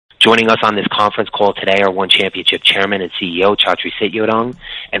Joining us on this conference call today are One Championship Chairman and CEO Chatri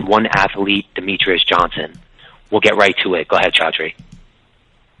and One Athlete Demetrious Johnson. We'll get right to it. Go ahead, Chatri.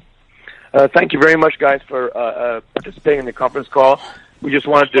 Thank you very much, guys, for participating in the conference call. We just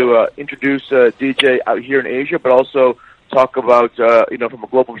wanted to introduce DJ out here in Asia, but also talk about, from a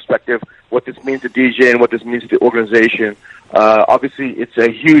global perspective, what this means to DJ and what this means to the organization. Obviously, it's a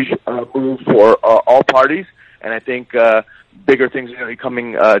huge move for all parties, and I think bigger things are going to be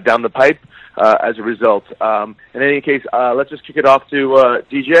coming down the pipe as a result. In any case, let's just kick it off to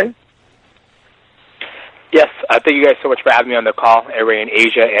DJ. Yes, thank you guys so much for having me on the call, everybody in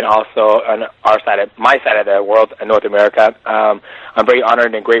Asia and also on my side of the world, in North America. I'm very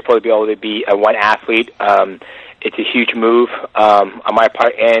honored and grateful to be able to be a One Athlete. It's a huge move on my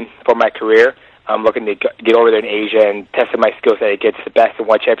part and for my career. I'm looking to get over there in Asia and test my skill set against the best in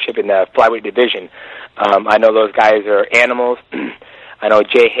One Championship in the flyweight division. I know those guys are animals. I know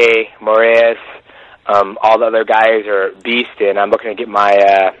H.E.A.T, Moraes, all the other guys are beasts, and I'm looking to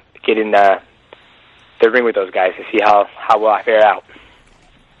get in the ring with those guys to see how well I fare out.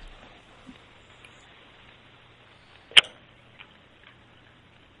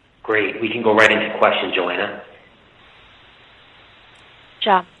 Great. We can go right into questions, Joanna.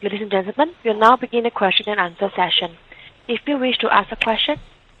 Sure. Ladies and gentlemen, we'll now begin the question and answer session. If you wish to ask a question,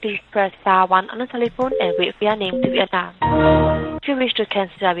 please press star 1 on the telephone and wait for your name to be announced. If you wish to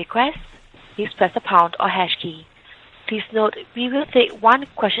cancel a request, please press the pound or hash key. Please note, we will take one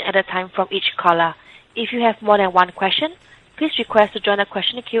question at a time from each caller. If you have more than one question, please request to join the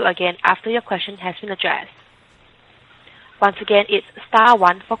question queue again after your question has been addressed. Once again, it's star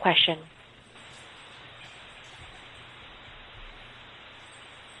 1 for question.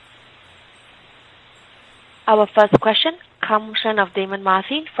 Our first question comes from Damon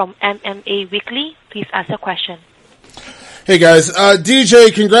Martin from MMA Weekly. Please ask your question. Hey guys,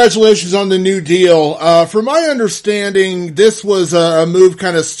 DJ, congratulations on the new deal. From my understanding, this was a move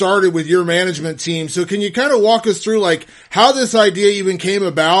kind of started with your management team. So can you kind of walk us through how this idea even came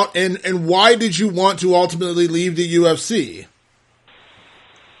about and why did you want to ultimately leave the UFC?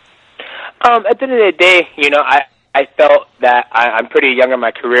 At the end of the day, I felt that I'm pretty young in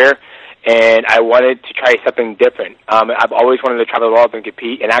my career, and I wanted to try something different. I've always wanted to travel the world and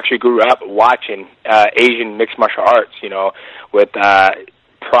compete, and actually grew up watching Asian mixed martial arts, with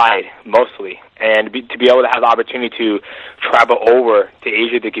pride mostly. And to be able to have the opportunity to travel over to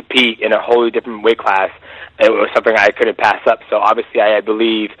Asia to compete in a wholly different weight class, it was something I couldn't pass up. So obviously I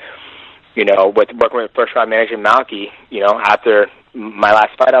believe, with working with first-round manager Malky, after my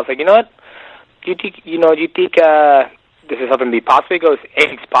last fight, I was like, you know what? Do you think this is something to be possible? He goes,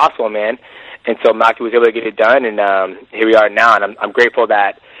 it's possible, man. And so Malky was able to get it done, and here we are now. And I'm grateful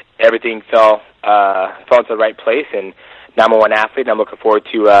that everything fell into the right place, and now I'm a One Athlete, and I'm looking forward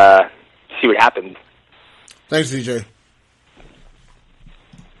to see what happens. Thanks, DJ.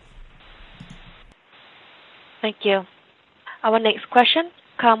 Thank you. Our next question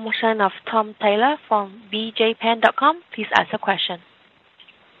comes from Tom Taylor from BJPen.com. Please ask a question.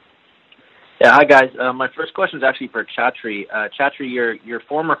 Yeah, hi guys. My first question is actually for Chatri. Chatri, your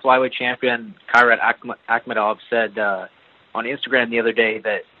former flyweight champion, Karyn Akhmedov, said on Instagram the other day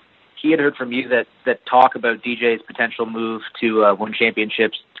that he had heard from you that talk about DJ's potential move to One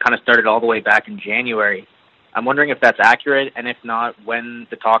Championships kind of started all the way back in January. I'm wondering if that's accurate, and if not, when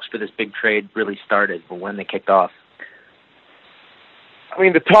the talks for this big trade really started, or when they kicked off. I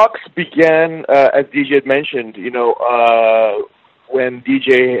mean, the talks began, as DJ had mentioned, when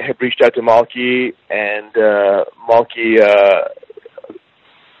DJ had reached out to Malky, and Malky,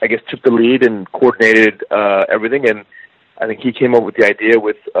 I guess, took the lead and coordinated everything, and I think he came up with the idea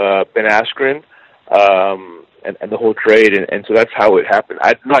with Ben Askren and the whole trade, and so that's how it happened.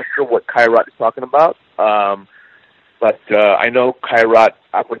 I'm not sure what Karyn is talking about, but I know Karyn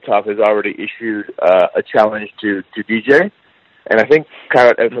Akhmedov has already issued a challenge to DJ, and I think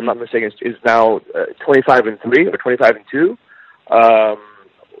Karyn, if I'm not mistaken, is now 25-3 or 25-2.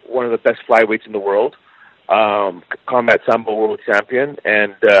 One of the best flyweights in the world, combat sambo world champion,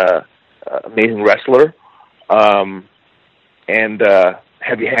 and amazing wrestler, and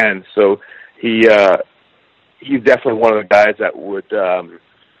heavy hands. So he's definitely one of the guys that would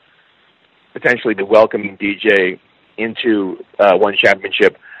potentially be welcoming DJ into One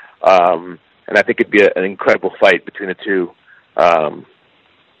Championship, and I think it'd be an incredible fight between the two.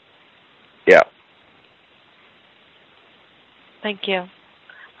 Yeah. Thank you.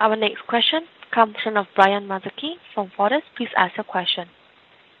 Our next question comes from Bryant Mazaki from Fortis. Please ask your question.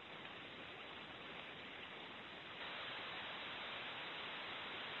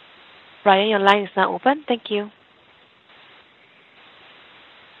 Brian, your line is now open. Thank you.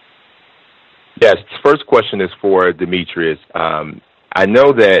 Yes, first question is for Demetrious. I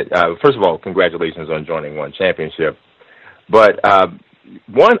know that, first of all, congratulations on joining One Championship. But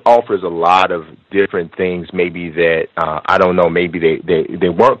One offers a lot of different things maybe that, I don't know, maybe they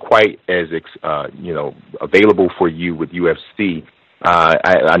weren't quite as, available for you with UFC.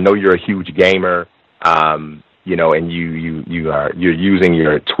 I know you're a huge gamer, and you're using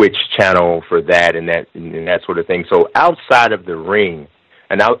your Twitch channel for that and that sort of thing. So outside of the ring,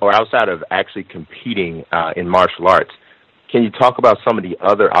 or outside of actually competing in martial arts, can you talk about some of the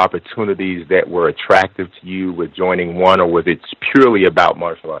other opportunities that were attractive to you with joining One, or was it purely about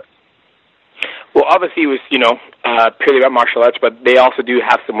martial arts? Well, obviously it was, purely about martial arts, but they also do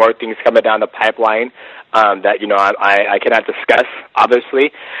have some more things coming down the pipeline that, I cannot discuss,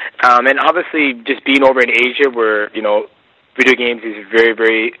 obviously. And obviously just being over in Asia where, video games is very,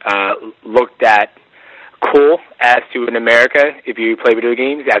 very looked at cool as to in America. If you play video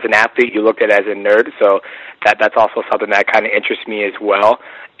games as an athlete, you look at it as a nerd, so that's also something that kind of interests me as well.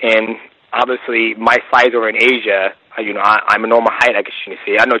 And obviously my size over in Asia, I'm a normal height, I guess you can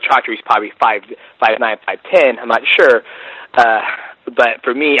say. I know Chatri's probably 5'9", 5'10", I'm not sure, but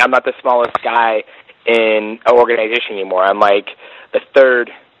for me, I'm not the smallest guy in an organization anymore. I'm like the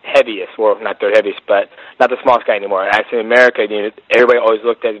third heaviest, well, not third heaviest, but not the smallest guy anymore. As in America, everybody always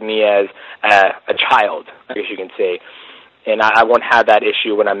looked at me as a child, I guess you can say, and I won't have that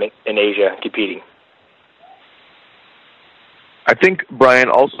issue when I'm in Asia competing. I think, Brian,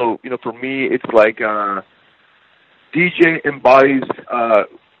 also, for me, it's like DJ embodies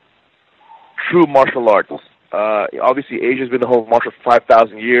true martial arts. Obviously, Asia's been the home of martial for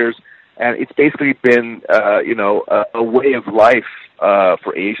 5,000 years, and it's basically been, a way of life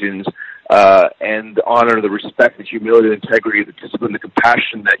for Asians, and the honor, the respect, the humility, the integrity, the discipline, the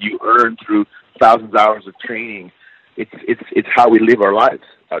compassion that you earn through thousands of hours of training. It's how we live our lives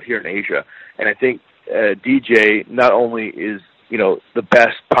out here in Asia. And I think DJ not only is, the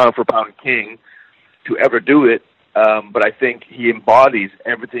best pound-for-pound king to ever do it, but I think he embodies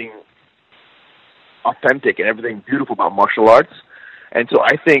everything authentic and everything beautiful about martial arts. And so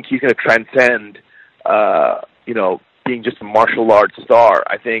I think he's going to transcend, being just a martial arts star.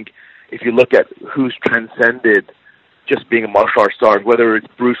 I think if you look at who's transcended just being a martial arts star, whether it's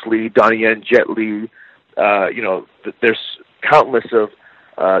Bruce Lee, Donnie Yen, Jet Li, there's countless of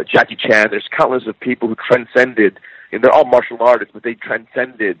Jackie Chan, there's countless of people who transcended, and they're all martial artists, but they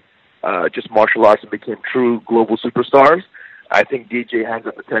transcended just martial arts and became true global superstars. I think DJ has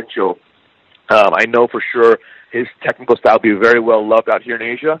the potential. I know for sure his technical style will be very well loved out here in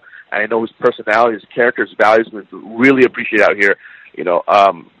Asia. And I know his personality, his character, his values will really appreciate out here.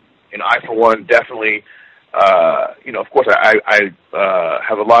 I for one definitely, of course, I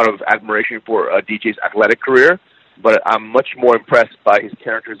have a lot of admiration for DJ's athletic career, but I'm much more impressed by his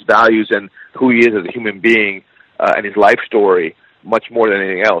character, his values, and who he is as a human being, and his life story, much more than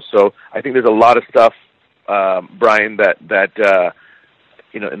anything else. So I think there's a lot of stuff, Brian, that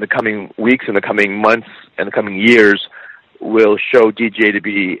in the coming weeks, in the coming months, and the coming years, will show DJ to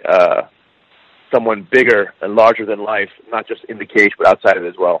be someone bigger and larger than life, not just in the cage, but outside of it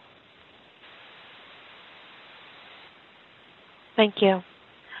as well. Thank you.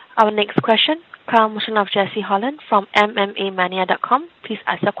 Our next question comes from Jesse Holland from MMAmania.com. Please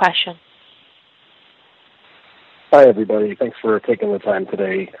ask your question. Hi, everybody. Thanks for taking the time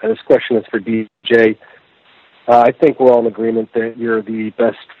today. This question is for DJ. I think we're all in agreement that you're the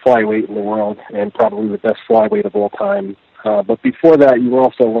best flyweight in the world and probably the best flyweight of all time. But before that, you were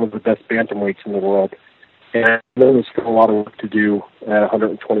also one of the best bantamweights in the world. And I know there's still a lot of work to do at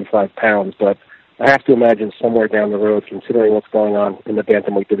 125 pounds, but I have to imagine somewhere down the road, considering what's going on in the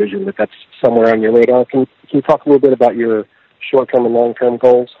bantamweight division, that's somewhere on your radar. Can you talk a little bit about your short-term and long-term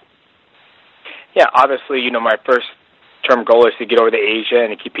goals? Yeah, obviously, my first-term goal is to get over to Asia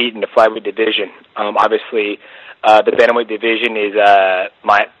and compete in the flyweight division. Obviously, the bantamweight division is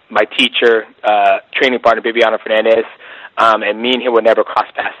my teacher, training partner, Bibiano Fernandez, and me and him would never cross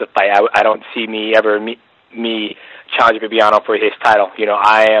paths to fight. I don't see me ever me challenge Bibiano for his title.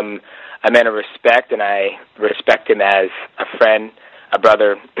 I am a man of respect, and I respect him as a friend, a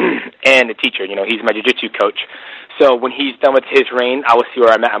brother, and a teacher. He's my jiu-jitsu coach. So when he's done with his reign, I will see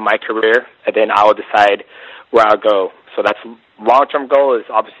where I'm at in my career, and then I will decide where I'll go. So that's long-term goal is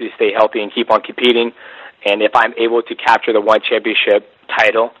obviously to stay healthy and keep on competing. And if I'm able to capture the One Championship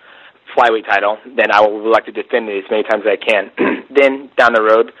title, flyweight title, then I would like to defend it as many times as I can. Then down the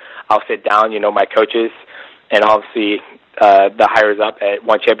road, I'll sit down, my coaches, and obviously the hires up at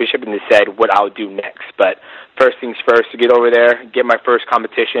One Championship and decide what I'll do next. But first things first, to get over there, get my first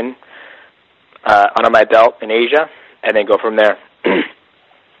competition under my belt in Asia, and then go from there.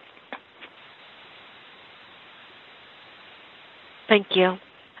 Thank you.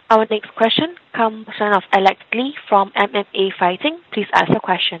 Our next question comes from Alex Lee from MMA Fighting. Please ask your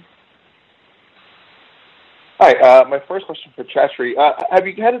question. Hi, my first question for Chatri. Have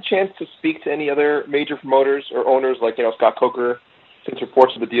you had a chance to speak to any other major promoters or owners like, Scott Coker, since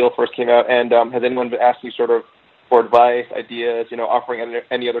reports of the deal first came out? And has anyone been asking you sort of for advice, ideas, offering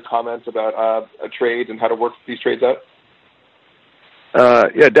any other comments about trades and how to work these trades out?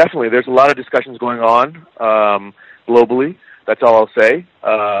 Yeah, definitely. There's a lot of discussions going on globally. That's all I'll say.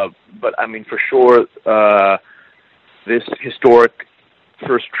 But, I mean, for sure, this historic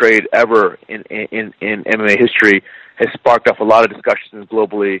first trade ever in MMA history has sparked off a lot of discussions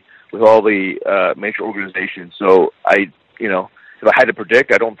globally with all the major organizations. So if I had to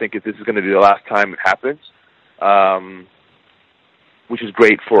predict, I don't think this is going to be the last time it happens, which is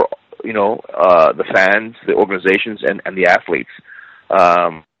great for the fans, the organizations, and the athletes.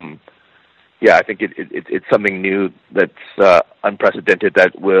 Yeah, I think it's something new that's unprecedented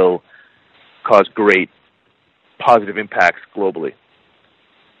that will cause great positive impacts globally.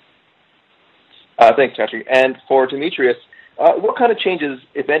 Thanks, Chatri. And for Demetrious, what kind of changes,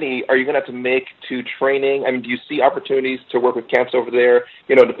 if any, are you going to have to make to training? I mean, do you see opportunities to work with camps over there,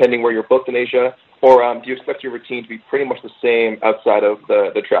 depending where you're booked in Asia? Or do you expect your routine to be pretty much the same outside of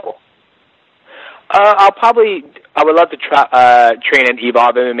the travel? I would love to train in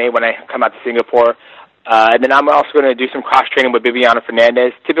Evolve MMA when I come out to Singapore. And then I'm also going to do some cross-training with Bibiano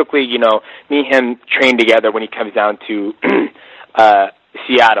Fernandez. Typically, me and him train together when he comes down to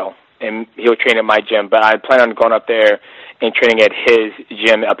Seattle, and he'll train at my gym. But I plan on going up there and training at his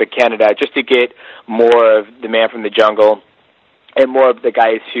gym up in Canada just to get more of the man from the jungle and more of the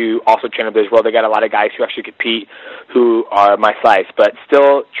guys who also train up there as well. They got a lot of guys who actually compete who are my size, but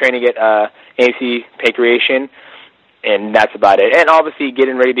still training at AMC Pancreation, and that's about it. And obviously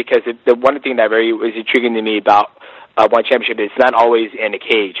getting ready, because the one thing that was intriguing to me about One Championship is it's not always in a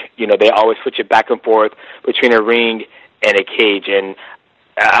cage. They always switch it back and forth between a ring and a cage. And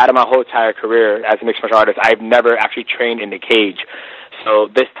out of my whole entire career as a mixed martial artist, I've never actually trained in the cage. So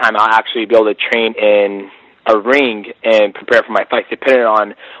this time I'll actually be able to train in a ring and prepare for my fights depending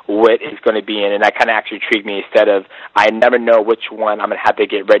on what it's going to be in. And that kind of actually intrigued me, instead of I never know which one I'm going to have to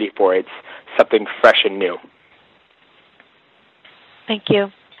get ready for. It's something fresh and new. Thank you.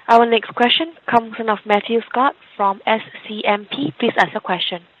 Our next question comes from Matthew Scott from SCMP. Please ask a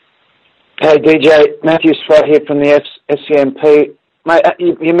question. Hey, DJ. Matthew Scott here from the SCMP. Mate,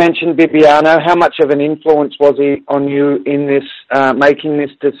 you mentioned Bibiano. How much of an influence was he on you in this making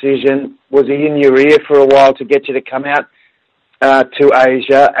this decision? Was he in your ear for a while to get you to come out to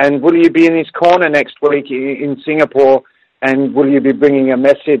Asia? And will you be in his corner next week in Singapore? And will you be bringing a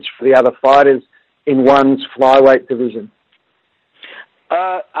message for the other fighters in one's flyweight division?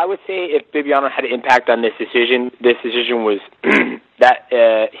 I would say if Bibiano had an impact on this decision was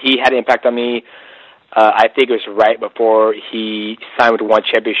that he had an impact on me. I think it was right before he signed with One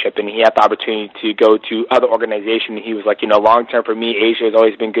Championship, and he had the opportunity to go to other organizations. He was like, long term for me, Asia has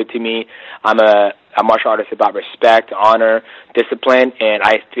always been good to me. I'm a martial artist about respect, honor, discipline, and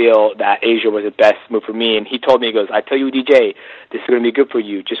I feel that Asia was the best move for me. And he told me, he goes, I tell you, DJ, this is going to be good for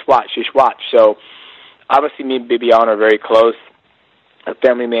you. Just watch. So obviously me and Bibiano are very close, a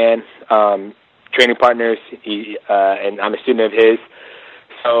family man, training partners, and I'm a student of his.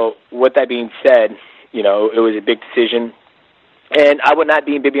 So with that being said, it was a big decision. And I would not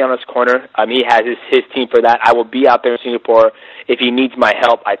be in Bibiano's corner. He has his team for that. I will be out there in Singapore. If he needs my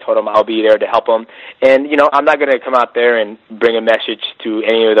help, I told him I'll be there to help him. And, I'm not going to come out there and bring a message to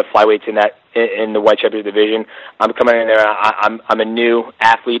any of the flyweights in the One Championship division. I'm coming in there. I'm a new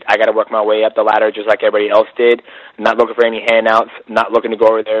athlete. I got to work my way up the ladder just like everybody else did. I'm not looking for any handouts, not looking to go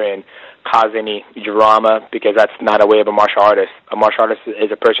over there and cause any drama, because that's not a way of a martial artist. A martial artist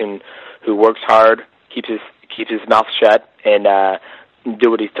is a person who works hard, keeps his mouth shut, and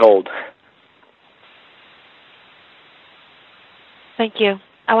do what he's told. Thank you.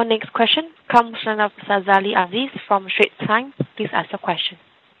 Our next question comes from Sazali Aziz from Straits Times. Please ask your question.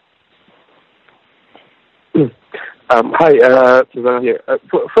 Hi, Sazali here.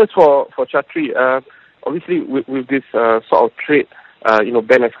 First for Chatri, obviously with this sort of trade,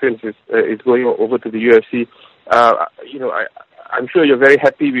 Ben Askren is going over to the UFC. I'm sure you're very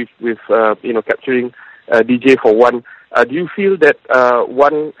happy with capturing DJ for One. Do you feel that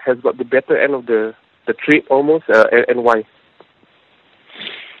One has got the better end of the trade almost, and why?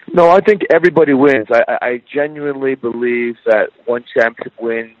 No, I think everybody wins. I genuinely believe that One Championship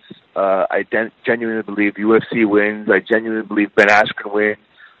wins. I genuinely believe UFC wins. I genuinely believe Ben Askren wins.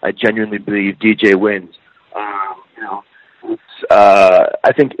 I genuinely believe DJ wins.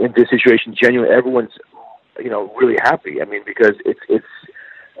 I think in this situation, genuinely everyone's really happy. I mean, because it's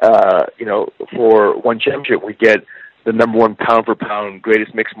for one championship, we get the number one pound for pound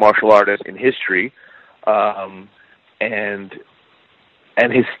greatest mixed martial artist in history, and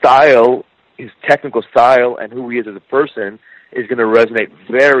his style, his technical style, and who he is as a person is going to resonate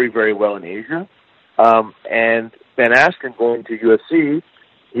very, very well in Asia. And Ben Askren going to UFC,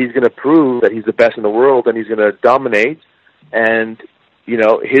 he's going to prove that he's the best in the world, and he's going to dominate. And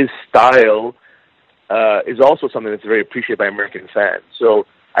his style is also something that's very appreciated by American fans. So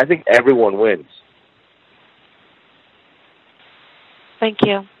I think everyone wins. Thank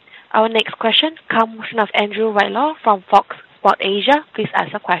you. Our next question comes from Andrew Whitelaw from Fox Sport Asia. Please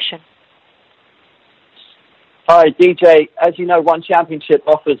ask a question. Hi, DJ. As you know, One Championship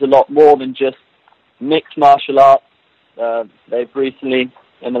offers a lot more than just mixed martial arts. They've recently,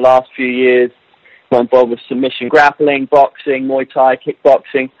 in the last few years, got involved with submission grappling, boxing, Muay Thai,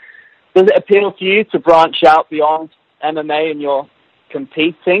 kickboxing. Does it appeal to you to branch out beyond MMA in your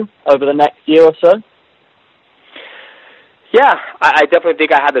competing over the next year or so? Yeah, I definitely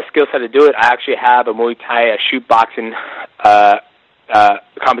think I have the skill set to do it. I actually have a Muay Thai, a shoot boxing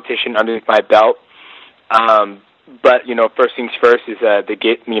competition underneath my belt. But first things first is to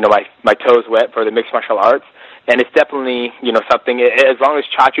get my toes wet for the mixed martial arts, and it's definitely something. As long as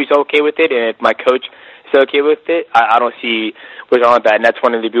Chatri's okay with it, and if my coach is okay with it, I don't see what's wrong with that. And that's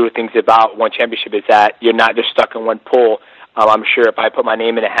one of the beautiful things about One Championship is that you're not just stuck in one pool. I'm sure if I put my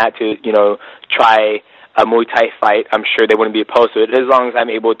name in a hat to try a Muay Thai fight, I'm sure they wouldn't be opposed to it, as long as I'm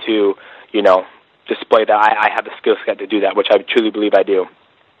able to display that I have the skill set to do that, which I truly believe I do.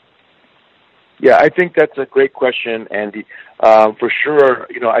 Yeah, I think that's a great question, Andy. For sure,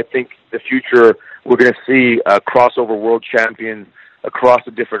 I think the future we're going to see crossover world champions across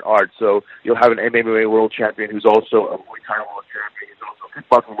the different arts. So you'll have an MMA world champion who's also a Muay Thai world champion, who's also a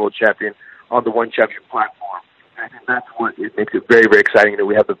kickboxing world champion on the One Championship platform. And I think that's what it makes it very, very exciting.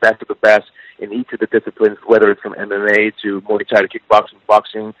 We have the best of the best in each of the disciplines, whether it's from MMA to Muay Thai to kickboxing,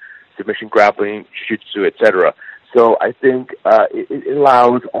 boxing, submission grappling, jiu-jitsu, etc. So I think it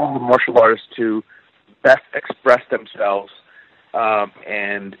allows all the martial artists to best express themselves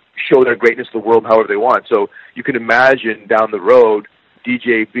and show their greatness to the world however they want. So you can imagine down the road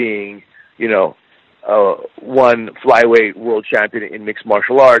DJ being, one flyweight world champion in mixed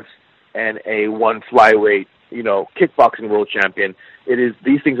martial arts and a one flyweight, kickboxing world champion.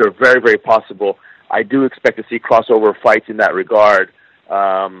 These things are very, very possible. I do expect to see crossover fights in that regard.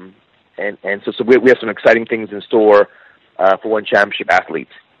 And so we have some exciting things in store for One Championship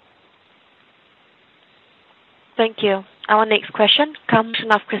athletes. Thank you. Our next question comes from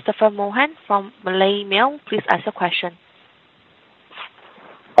Christopher Mohan from Malay Mail. Please ask a question.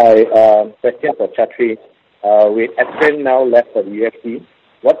 Hi, question for Chatri. With Askren now left for the UFC,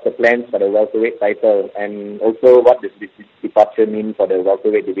 what's the plans for the welterweight title, and also what does this departure mean for the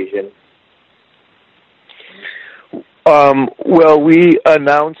welterweight division? Well, we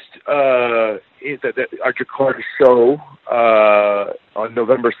announced that our Jakarta show on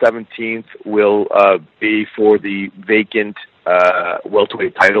November 17th will be for the vacant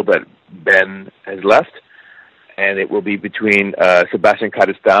welterweight title that Ben has left, and it will be between Sebastian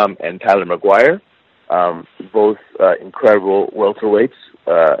Kadestam and Tyler Maguire, both incredible welterweights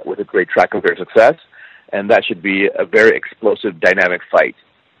with a great track of their success, and that should be a very explosive, dynamic fight.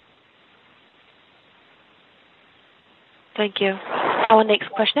 Thank you. Our next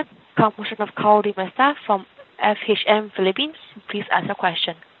question comes from Karyn from FHM Philippines. Please ask a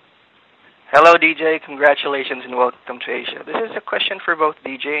question. Hello, DJ. Congratulations and welcome to Asia. This is a question for both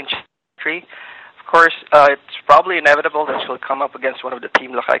DJ and Chatri. Of course, it's probably inevitable that you'll come up against one of the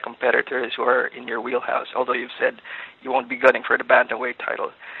Team Lakay competitors who are in your wheelhouse, although you've said you won't be gunning for the bantamweight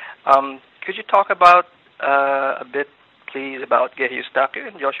title. Could you talk about a bit, please, about Gehi Eustaquio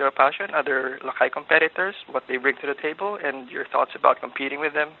and Joshua Pasha and other Lakay competitors, what they bring to the table, and your thoughts about competing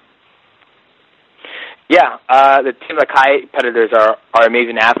with them? Yeah, the Team Lakay competitors are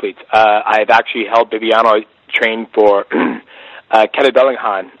amazing athletes. I've actually helped Bibiano train for Kelly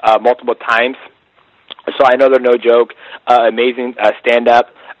Bellingham multiple times, so I know they're no joke. Amazing stand-up.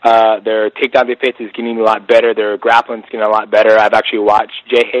 Their takedown defense is getting a lot better. Their grappling's getting a lot better. I've actually watched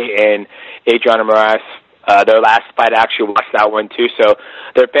Gehi and Adriano Moraes. Their last fight, I actually watched that one too. So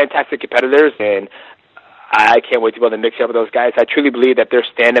they're fantastic competitors, and I can't wait to be able to mix up with those guys. I truly believe that their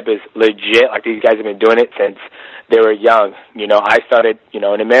stand-up is legit. Like, these guys have been doing it since they were young. I started, in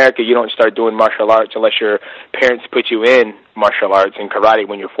America, you don't start doing martial arts unless your parents put you in martial arts and karate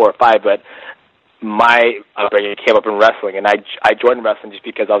when you're 4 or 5. But my upbringing came up in wrestling, and I joined wrestling just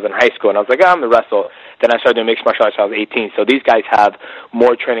because I was in high school, and I was like, I'm going to wrestle. Then I started doing mixed martial arts when I was 18. So these guys have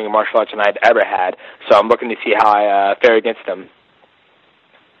more training in martial arts than I'd ever had. So I'm looking to see how I fare against them.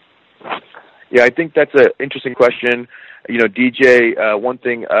 Yeah, I think that's an interesting question. DJ, one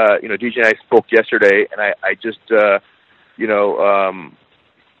thing, DJ and I spoke yesterday, and I just,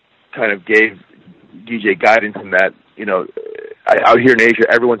 kind of gave DJ guidance in that, out here in Asia,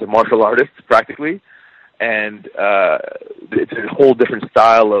 everyone's a martial artist practically, and it's a whole different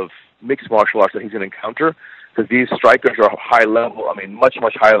style of mixed martial arts that he's going to encounter, because these strikers are high level. I mean, much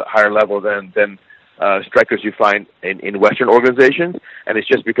higher level than strikers you find in Western organizations, and it's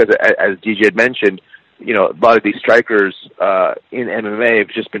just because, as DJ had mentioned, a lot of these strikers in MMA have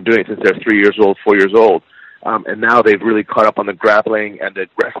just been doing it since they're 3 years old, 4 years old, and now they've really caught up on the grappling and the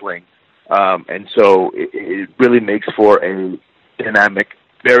wrestling, and so it really makes for a dynamic,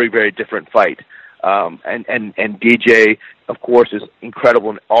 very, very different fight. And DJ, of course, is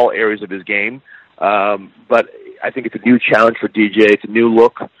incredible in all areas of his game, but I think it's a new challenge for DJ. It's a new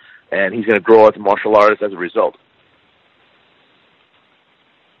look, and he's going to grow as a martial artist as a result.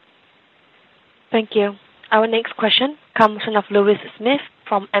 Thank you. Our next question comes from Lewis Smith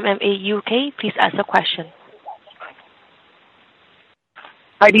from MMA UK. Please ask a question.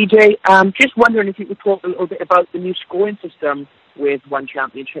 Hi, DJ. Just wondering if you could talk a little bit about the new scoring system with One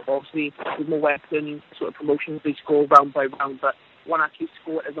Championship. Obviously, with more Western sort of promotions, they score round by round, but one actually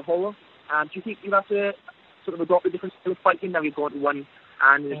score it as a whole. Do you think you have to sort of adopt a different style of fighting now you've got one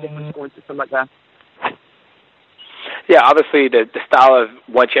and a different scoring system like that? Yeah, obviously the style of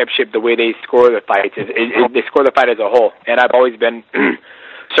One Championship, the way they score the fights, is they score the fight as a whole. And I've always been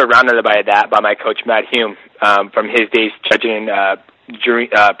surrounded by that by my coach, Matt Hume, from his days judging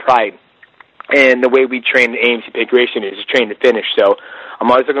Pride. And the way we train in AMC Federation is to train to finish. So I'm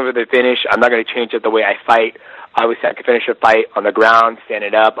always looking for the finish. I'm not going to change it the way I fight. Obviously, I can finish a fight on the ground,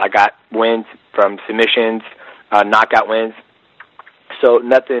 standing up. I got wins from submissions, knockout wins. So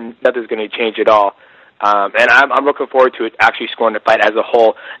nothing's going to change at all. And I'm looking forward to it actually scoring the fight as a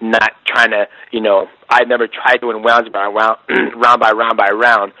whole, not trying to, I've never tried to win round by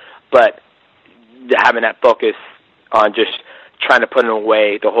round, but having that focus on just trying to put it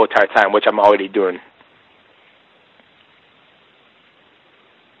away the whole entire time, which I'm already doing.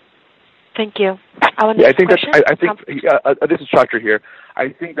 Thank you. This is Chatra here. I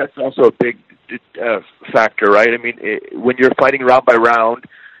think that's also a big factor, right? I mean, when you're fighting round by round,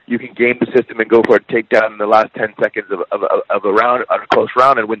 you can game the system and go for a takedown in the last 10 seconds of a round, a close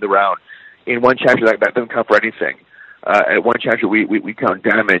round, and win the round. In One Championship, that doesn't count for anything. At One Championship, we count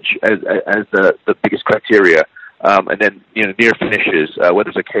damage as the biggest criteria, and then near finishes, whether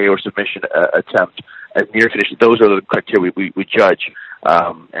it's a KO or submission attempt, as near finishes, those are the criteria we judge.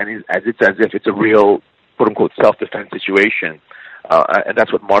 And it's as if it's a real quote unquote self-defense situation, and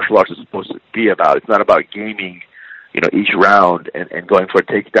that's what martial arts is supposed to be about. It's not about gaming each round and going for a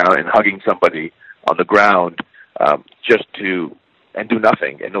takedown and hugging somebody on the ground and do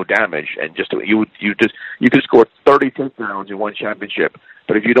nothing and no damage, and you could score 30 takedowns in One Championship,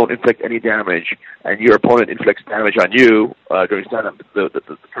 but if you don't inflict any damage and your opponent inflicts damage on you during stand-up, the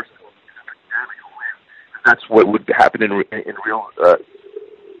person who inflicts damage will win. That's what would happen in real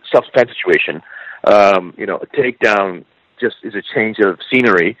self-defense situation. A takedown just is a change of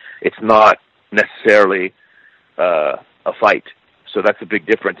scenery. It's not necessarily a fight. So that's a big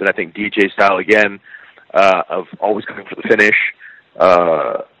difference. And I think DJ's style, again, of always coming for the finish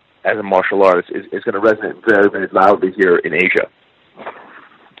as a martial artist is going to resonate very, very loudly here in Asia.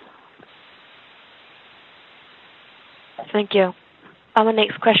 Thank you. Our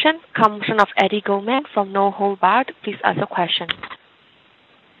next question comes from Eddie Goldman from No Hold Barred. Please ask a question.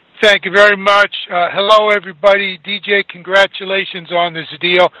 Thank you very much. Hello, everybody. DJ, congratulations on this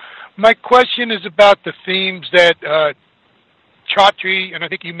deal. My question is about the themes that Chatri, and I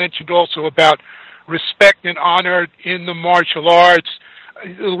think you mentioned also about respect and honor in the martial arts.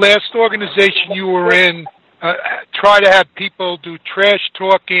 The last organization you were in tried to have people do trash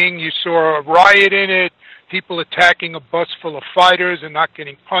talking. You saw a riot in it, people attacking a bus full of fighters and not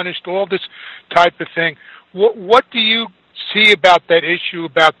getting punished, all this type of thing. What do you see about that issue,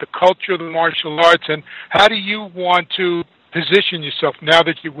 about the culture of the martial arts, and how do you want to position yourself now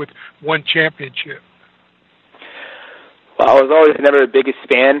that you're with One Championship? Well, I was always never the biggest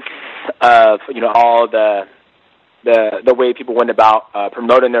fan of all the way people went about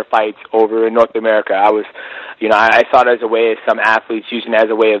promoting their fights over in North America. I was, I saw it as a way of some athletes using it as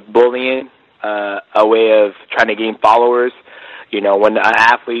a way of bullying, a way of trying to gain followers. When an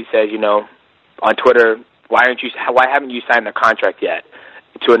athlete says, on Twitter, why haven't you signed the contract yet?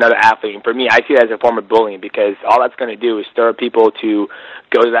 to another athlete. And for me, I see it as a form of bullying, because all that's going to do is stir people to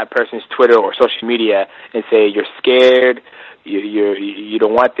go to that person's Twitter or social media and say, you're scared, you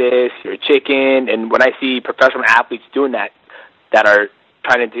don't want this, you're a chicken. And when I see professional athletes doing that are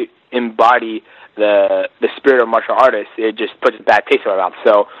trying to embody the spirit of martial artists, it just puts a bad taste in my mouth.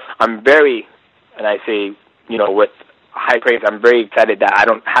 So I'm very, and I say, with high praise, I'm very excited that I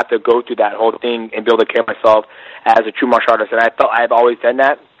don't have to go through that whole thing and be able to carry myself as a true martial artist. And I felt I've always done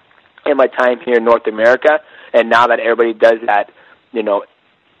that in my time here in North America. And now that everybody does that,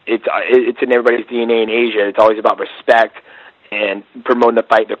 it's in everybody's DNA in Asia. It's always about respect and promoting the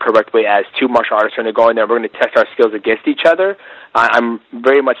fight the correct way as two martial artists are going to go in there. We're going to test our skills against each other. I'm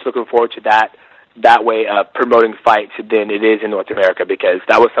very much looking forward to that way of promoting fights than it is in North America, because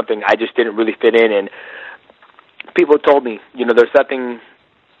that was something I just didn't really fit in. And people told me, there's nothing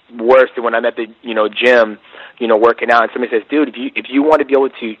worse than when I'm at the, gym, working out, and somebody says, dude, if you want to be able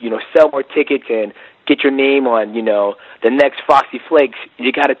to, sell more tickets and get your name on, the next Frosty Flakes,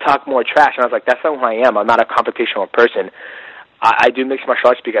 you got to talk more trash. And I was like, that's not who I am. I'm not a competitional person. I do mixed martial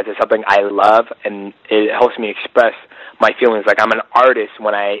arts because it's something I love, and it helps me express my feelings. Like, I'm an artist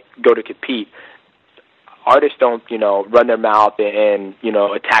when I go to compete. Artists don't, run their mouth and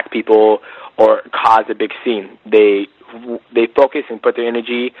attack people or cause a big scene. They focus and put their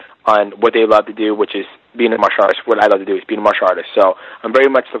energy on what they love to do, which is being a martial artist. What I love to do is being a martial artist. So I'm very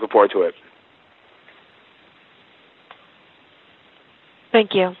much looking forward to it.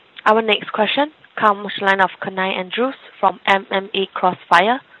 Thank you. Our next question comes from the line of Karyn Andrews from MMA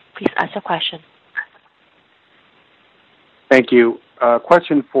Crossfire. Please ask your question. Thank you.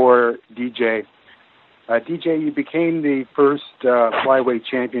 Question for DJ. DJ, you became the first flyweight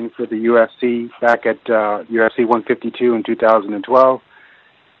champion for the UFC back at UFC 152 in 2012.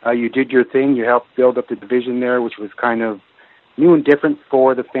 You did your thing. You helped build up the division there, which was kind of new and different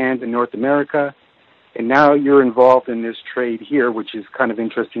for the fans in North America. And now you're involved in this trade here, which is kind of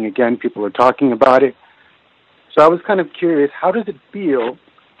interesting. Again, people are talking about it. So I was kind of curious, how does it feel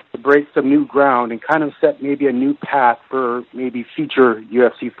to break some new ground and kind of set maybe a new path for maybe future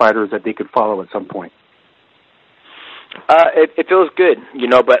UFC fighters that they could follow at some point? It feels good,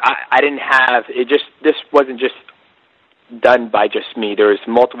 but I didn't have it. This wasn't just done by just me. There was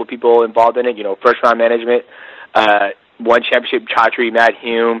multiple people involved in it. First round management, one championship, Chatri, Matt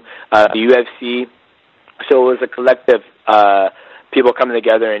Hume, the UFC. So it was a collective people coming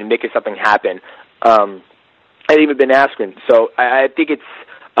together and making something happen. I'd even been asking. So I think it's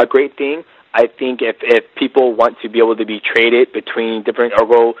a great thing. I think if people want to be able to be traded between different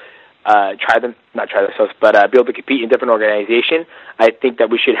be able to compete in different organizations, I think that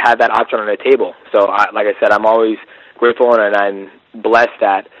we should have that option on the table. So, like I said, I'm always grateful and I'm blessed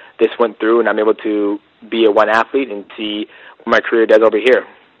that this went through and I'm able to be a one athlete and see what my career does over here.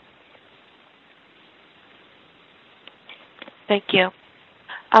 Thank you.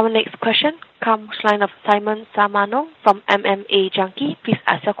 Our next question comes from the line of Simon Samano from MMA Junkie. Please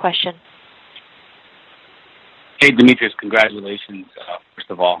ask your question. Hey, Demetrious, congratulations, first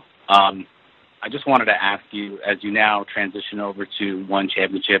of all. I just wanted to ask you, as you now transition over to one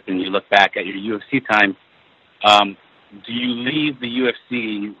championship and you look back at your UFC time, do you leave the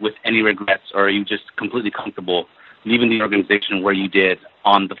UFC with any regrets, or are you just completely comfortable leaving the organization where you did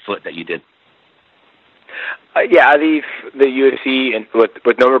on the foot that you did? Yeah, I leave the UFC and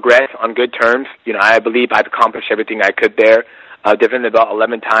with no regrets, on good terms. I believe I've accomplished everything I could there. I've defended about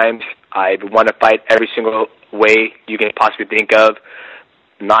 11 times. I've won a fight every single way you can possibly think of.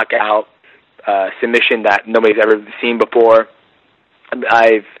 Knockout, submission that nobody's ever seen before.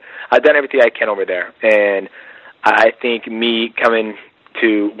 I've done everything I can over there, and I think me coming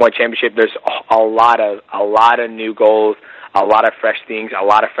to one championship, there's a lot of new goals, a lot of fresh things, a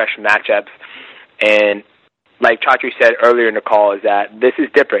lot of fresh matchups, and like Chatri said earlier in the call, is that this is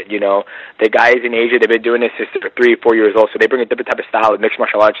different. The guys in Asia, they've been doing this since they're 3 or 4 years old, so they bring a different type of style of mixed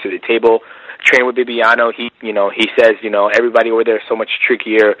martial arts to the table. Train with Bibiano, he says, everybody over there is so much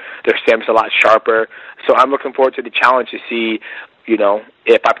trickier. Their stam's a lot sharper. So I'm looking forward to the challenge to see,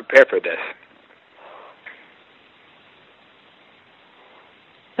 if I prepare for this.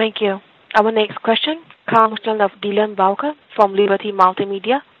 Thank you. Our next question comes from Dylan Walker from Liberty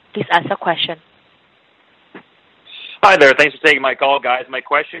Multimedia. Please ask a question. Hi there. Thanks for taking my call, guys. My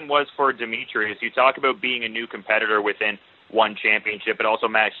question was for Demetrious. You talk about being a new competitor within one championship, but also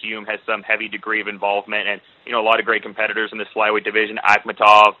Matt Hume has some heavy degree of involvement, and a lot of great competitors in this flyweight division,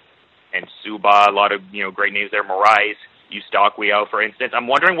 Akhmatov and Suba, a lot of great names there, Moraes, Eustaquio, for instance. I'm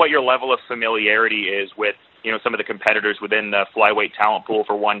wondering what your level of familiarity is with some of the competitors within the flyweight talent pool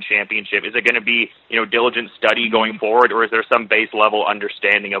for one championship? Is it going to be, diligent study going forward, or is there some base level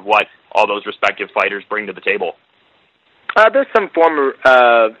understanding of what all those respective fighters bring to the table? There's some form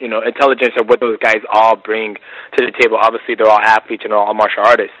of, intelligence of what those guys all bring to the table. Obviously, they're all athletes and all martial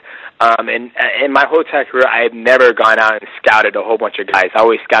artists. And in my whole entire career, I have never gone out and scouted a whole bunch of guys. I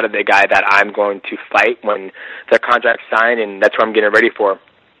always scouted the guy that I'm going to fight when their contract's signed, and that's what I'm getting ready for.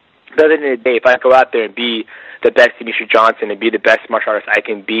 But at the end of the day, if I go out there and be the best Demetrious Johnson and be the best martial artist I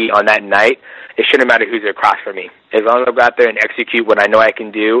can be on that night, it shouldn't matter who's across from me. As long as I go out there and execute what I know I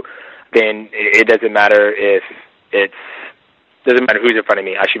can do, then it doesn't matter if doesn't matter who's in front of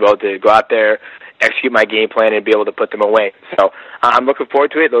me. I should be able to go out there, execute my game plan, and be able to put them away. So I'm looking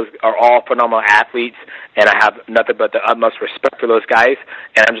forward to it. Those are all phenomenal athletes, and I have nothing but the utmost respect for those guys.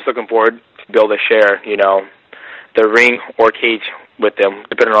 And I'm just looking forward to be able to share, the ring or cage with them,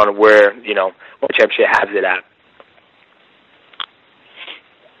 depending on where, what championship has it at.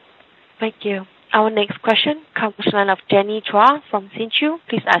 Thank you. Our next question comes from the line of Jenny Chua from Sinchu.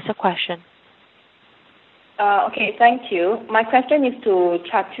 Please ask your question. Okay, thank you. My question is to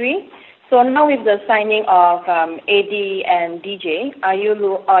Chatri. So now with the signing of AD and DJ,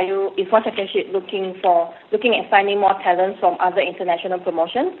 is One Championship looking at signing more talents from other international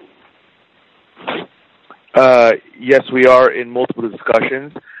promotions? Yes, we are in multiple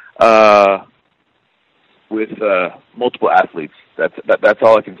discussions with multiple athletes. That's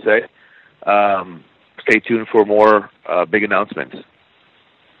all I can say. Stay tuned for more big announcements.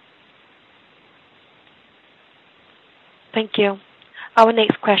 Thank you. Our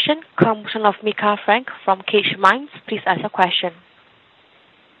next question comes from Mika Frank from Cage Minds. Please ask a question.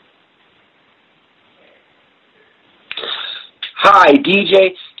 Hi,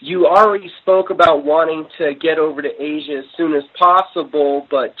 DJ. You already spoke about wanting to get over to Asia as soon as possible,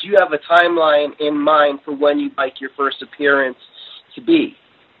 but do you have a timeline in mind for when you'd like your first appearance to be?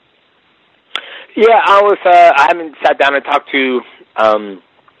 Yeah, I haven't sat down and talked to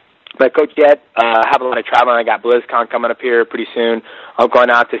my coach yet. I have a lot of traveling. I got BlizzCon coming up here pretty soon. I'm going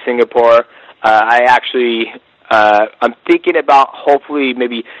out to Singapore. I'm thinking about hopefully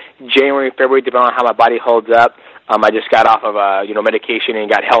maybe January, February, depending on how my body holds up. I just got off of medication and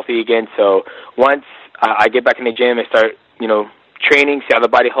got healthy again. So once I get back in the gym and start training, see how the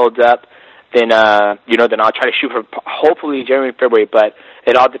body holds up, then I'll try to shoot for hopefully January, February. But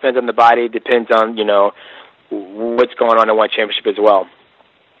it all depends on the body. Depends on what's going on in One Championship as well.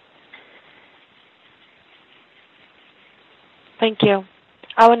 Thank you.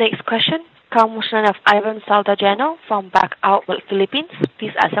 Our next question comes from Ivan Saldajano from Back Out Philippines.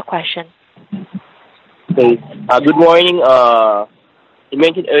 Please ask a question. Hey, good morning. You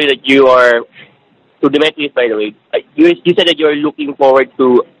mentioned earlier that you are, to Demetrious, by the way, you said that you're looking forward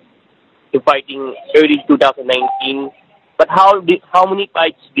to fighting early 2019. But how many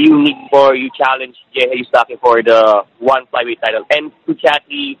fights do you need before you challenge J.A. Stocking for the one flyweight title? And to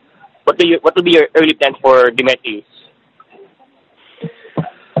Chatty, what will be your early plans for Demetrious?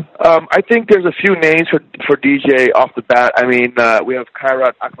 I think there's a few names for DJ off the bat. I mean, we have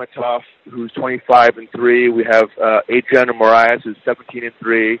Karyn Akhmatov, who's 25-3. We have Adriano Moraes, who's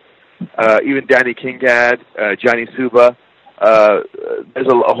 17-3. Even Danny Kingad, Johnny Suba. There's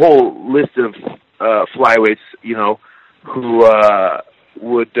a whole list of flyweights, who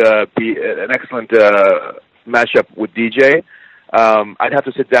would be an excellent matchup with DJ. I'd have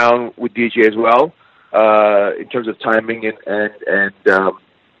to sit down with DJ as well in terms of timing and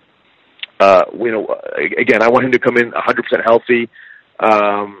again, I want him to come in 100% healthy,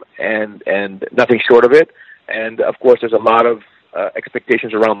 and nothing short of it. And of course, there's a lot of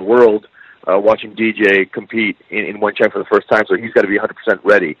expectations around the world watching DJ compete in one champ for the first time, so he's got to be 100%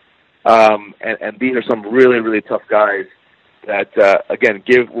 ready. And these are some really, really tough guys that again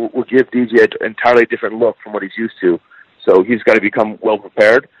will give DJ an entirely different look from what he's used to. So he's got to become well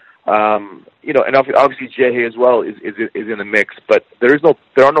prepared. And obviously J.A. as well is in the mix, but there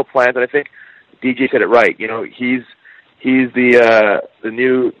are no plans. And I think DJ said it right. He's the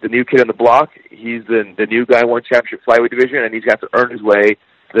new kid on the block. He's the new guy in One Championship flyweight division, and he's got to earn his way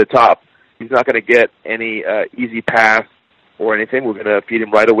to the top. He's not going to get any easy pass or anything. We're going to feed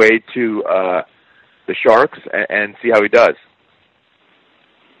him right away to the Sharks and see how he does.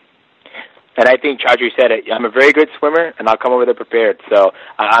 And I think Chaudhry said it. I'm a very good swimmer, and I'll come over there prepared. So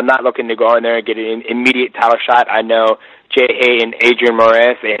I'm not looking to go in there and get an immediate title shot. I know J.A. and Adrian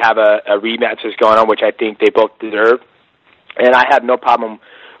Moraes, they have a rematch that's going on, which I think they both deserve. And I have no problem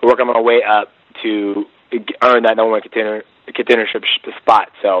working my way up to earn that number one contender contendership spot.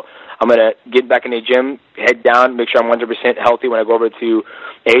 So I'm going to get back in the gym, head down, make sure I'm 100% healthy when I go over to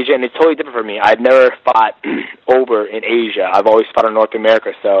Asia. And it's totally different for me. I've never fought over in Asia. I've always fought in North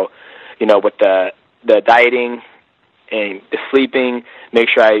America. So, with the dieting and the sleeping, make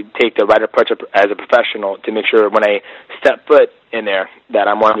sure I take the right approach as a professional to make sure when I step foot in there that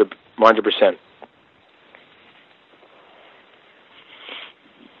I'm 100%.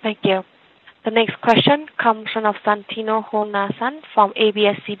 Thank you. The next question comes from Santino Honasan from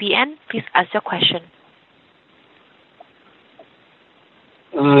ABS-CBN. Please ask your question.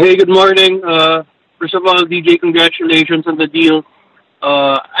 Hey, good morning. First of all, DJ, congratulations on the deal.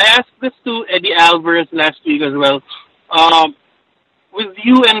 I asked this to Eddie Alvarez last week as well. With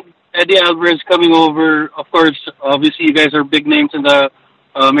you and Eddie Alvarez coming over, of course, obviously you guys are big names in the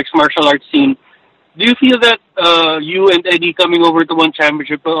mixed martial arts scene. Do you feel that you and Eddie coming over to One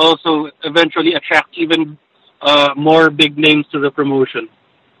Championship will also eventually attract even more big names to the promotion?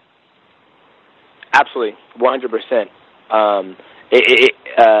 Absolutely, 100%.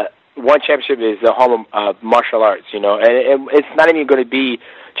 One Championship is the home of martial arts, and it's not even going to be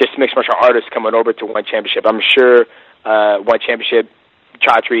just mixed martial artists coming over to One Championship. I'm sure One Championship,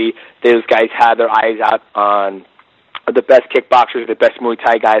 Chatri, those guys have their eyes out on the best kickboxers, the best Muay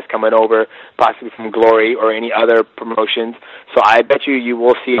Thai guys coming over, possibly from Glory or any other promotions. So I bet you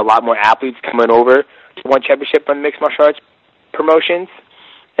will see a lot more athletes coming over to One Championship on mixed martial arts promotions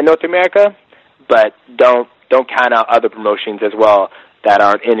in North America, but don't count out other promotions as well that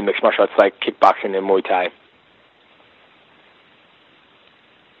aren't in the mixed martial arts like kickboxing and Muay Thai.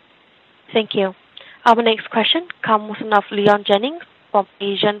 Thank you. Our next question comes from Leon Jennings from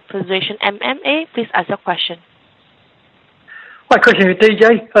Asian Federation MMA. Please ask your question. My question is,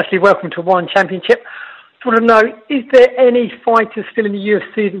 DJ, firstly, welcome to One Championship. I want to know, is there any fighters still in the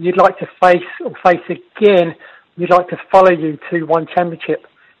UFC that you'd like to face or face again, you'd like to follow you to One Championship?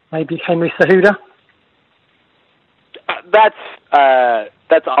 Maybe Henry Cejudo? That's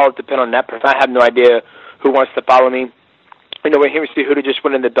all depend on that person. I have no idea who wants to follow me. When Henry Cejudo just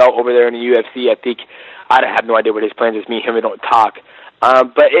won in the belt over there in the UFC, I think I have no idea what his plans is. Me and him, we don't talk.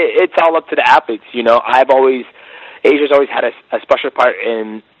 But it's all up to the athletes. Asia's always had a special part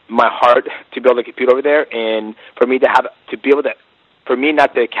in my heart to be able to compete over there, and for me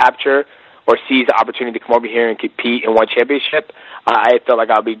not to capture or seize the opportunity to come over here and compete in One Championship, I felt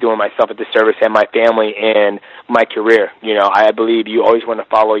like I'll be doing myself a disservice and my family and my career. I believe you always want to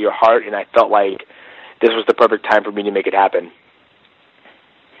follow your heart, and I felt like this was the perfect time for me to make it happen.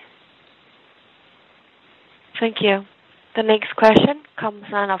 Thank you. The next question comes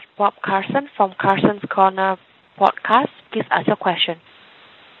from Bob Carson from Carson's Corner Podcast. Please ask your question.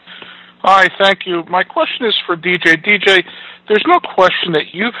 Hi, thank you. My question is for DJ. DJ, there's no question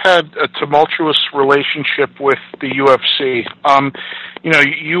that you've had a tumultuous relationship with the UFC.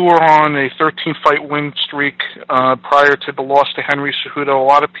 You were on a 13-fight win streak prior to the loss to Henry Cejudo. A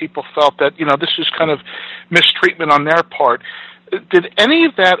lot of people felt that, this is kind of mistreatment on their part. Did any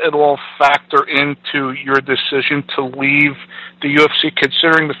of that at all factor into your decision to leave the UFC,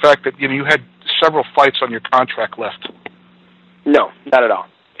 considering the fact that, you had several fights on your contract left? No, not at all.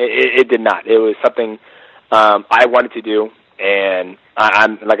 It did not. It was something I wanted to do, and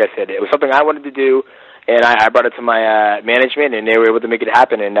I'm like I said, it was something I wanted to do, and I brought it to my management, and they were able to make it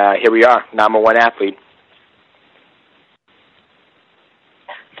happen, and here we are. Now I'm a one athlete.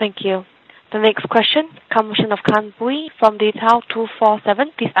 Thank you. The next question comes from Khan Bui from Detail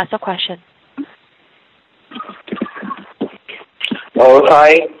 247. Please ask your question. Oh,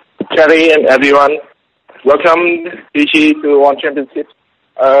 hi, Karyn and everyone. Welcome, DG, to One Championship.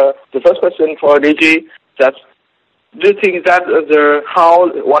 The first question for DG, that do you think that how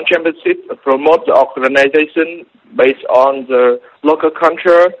One Championship promotes the organization based on the local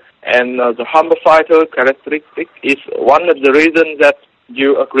culture and the humble fighter characteristic is one of the reasons that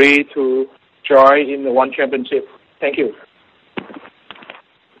you agree to join in the One Championship? Thank you.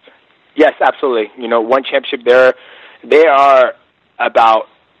 Yes, absolutely. One Championship, they are about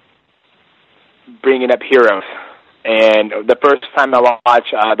bringing up heroes. And the first time I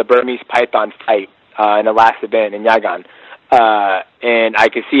watched the Burmese Python fight in the last event in Yangon, and I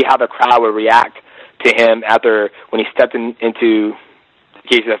could see how the crowd would react to him when he stepped into the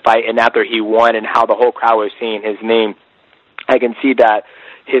cage of the fight, and after he won, and how the whole crowd was saying his name. I can see that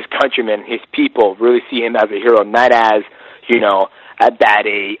his countrymen, his people, really see him as a hero, not as, a bad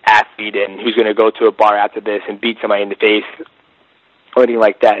athlete and who's going to go to a bar after this and beat somebody in the face or anything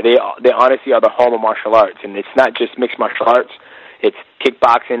like that. They honestly are the home of martial arts, and it's not just mixed martial arts. It's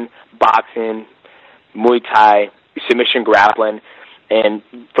kickboxing, boxing, Muay Thai, submission grappling, And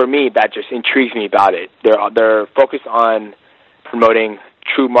for me, that just intrigues me about it. They're focused on promoting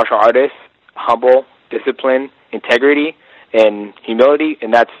true martial artists, humble, discipline, integrity, and humility,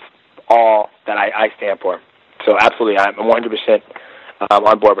 and that's all that I stand for. So absolutely, I'm 100%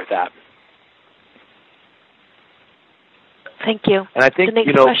 on board with that. Thank you. And I think, the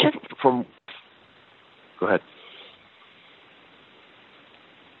next question? Go ahead.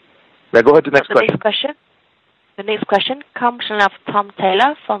 Yeah, go ahead to the next question. The next question comes from Tom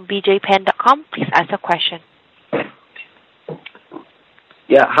Taylor from bjpen.com. Please ask your question.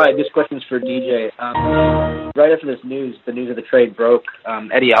 Yeah, hi, this question is for DJ. Right after this news, the news of the trade broke,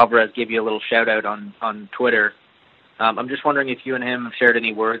 Eddie Alvarez gave you a little shout-out on Twitter. I'm just wondering if you and him have shared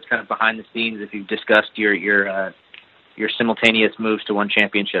any words kind of behind the scenes, if you've discussed your simultaneous moves to one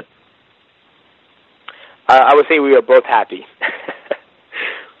championship. I would say we were both happy.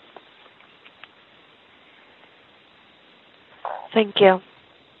 Thank you.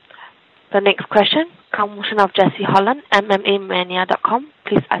 The next question comes from Jesse Holland, MMAmania.com.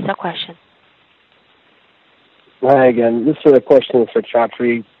 Please ask your question. Hi again. This is a question for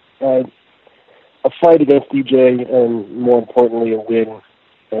Chatri. A fight against DJ, and more importantly, a win,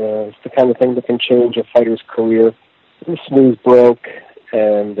 is the kind of thing that can change a fighter's career. This news broke,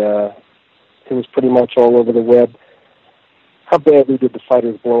 and it was pretty much all over the web. How badly did the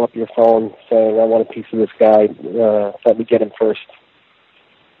fighters blow up your phone saying, I want a piece of this guy, let me get him first?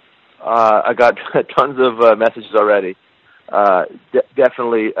 I got tons of messages already.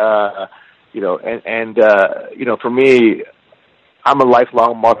 Definitely, for me, I'm a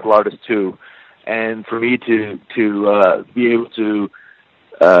lifelong martial artist too, and for me to be able to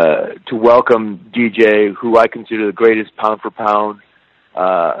welcome DJ, who I consider the greatest pound for pound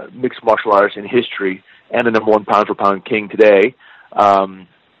mixed martial artist in history, and the number one pound for pound king today,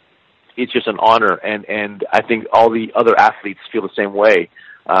 it's just an honor, and I think all the other athletes feel the same way.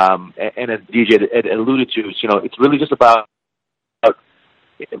 And as DJ had alluded to, it's really just about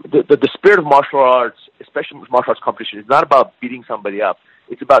the spirit of martial arts, especially martial arts competition. It's not about beating somebody up.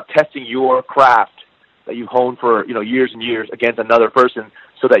 It's about testing your craft that you've honed for years and years against another person,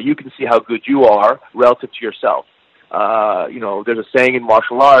 so that you can see how good you are relative to yourself. There's a saying in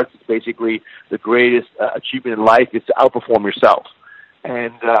martial arts, it's basically the greatest achievement in life is to outperform yourself.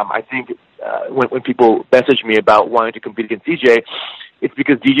 And I think when people message me about wanting to compete against DJ, it's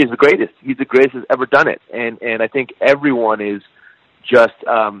because DJ is the greatest. He's the greatest who's ever done it. And I think everyone is just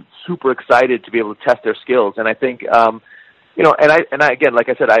super excited to be able to test their skills. And I think, again, like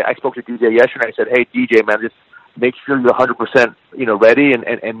I said, I spoke to DJ yesterday. I said, hey, DJ, man, just make sure you're 100%, ready,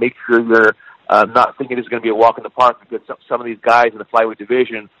 and make sure you're not thinking it's going to be a walk in the park, because some of these guys in the flyweight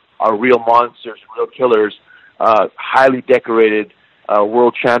division are real monsters, real killers, highly decorated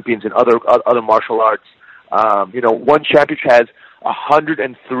world champions in other martial arts. One championship has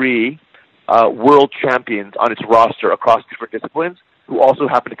 103 world champions on its roster across different disciplines who also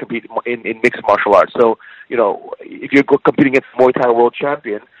happen to compete in mixed martial arts. So, if you're competing against a Muay Thai world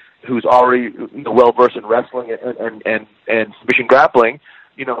champion who's already well-versed in wrestling and submission grappling,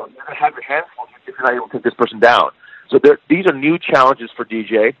 you're going to have your hands full if you're not able to take this person down. So these are new challenges for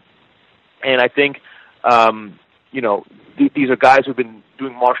DJ. And I think, these are guys who've been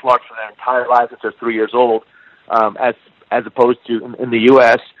doing martial arts for their entire lives since they're 3 years old, as opposed to in the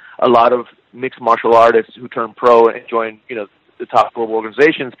U.S., a lot of mixed martial artists who turn pro and join, the top global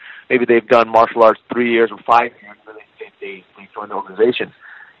organizations. Maybe they've done martial arts 3 years or 5 years, and they join the organizations.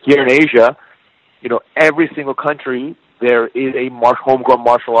 Here in Asia, every single country, there is a homegrown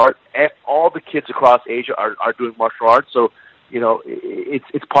martial art. All the kids across Asia are doing martial arts. So,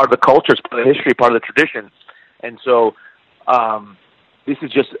 it's part of the culture, it's part of the history, part of the tradition. And so, this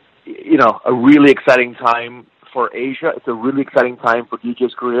is just, a really exciting time for Asia. It's a really exciting time for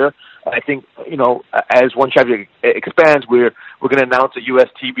DJ's career. And I think, as One Championship expands, we're going to announce a US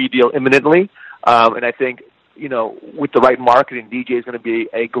TV deal imminently. And I think, with the right marketing, DJ is going to be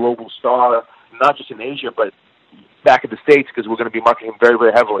a global star, not just in Asia, but back in the States, because we're going to be marketing him very,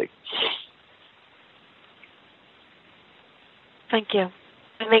 very heavily. Thank you.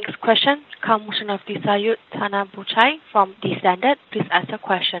 The next question comes from Disayut Tanabuchai from The Standard. Please ask your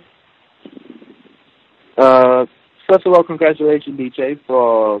question. First of all, congratulations, DJ,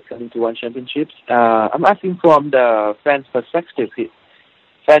 for coming to One Championships. I'm asking from the fans' perspective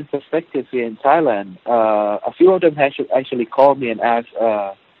here in Thailand. A few of them actually called me and asked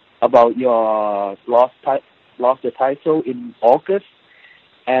about your lost the title in August,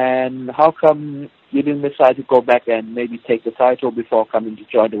 and how come you didn't decide to go back and maybe take the title before coming to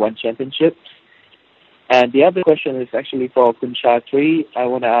join the One Championship? And the other question is actually for Kun Chatri. I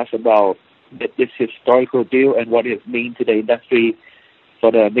want to ask about this historical deal and what it means to the industry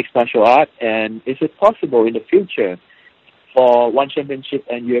for the mixed martial art? And is it possible in the future for One Championship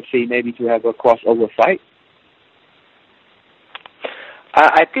and UFC maybe to have a crossover fight?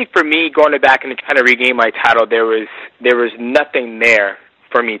 I think for me, going back and trying to regain my title, there was nothing there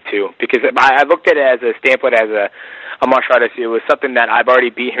for me to, because I looked at it as a standpoint as a martial artist. It was something that I've already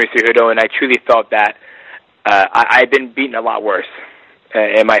beat Henry Cejudo, and I truly felt that I'd been beaten a lot worse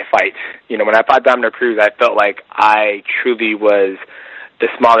in my fights. You know, when I fought Dominic Cruz, I felt like I truly was the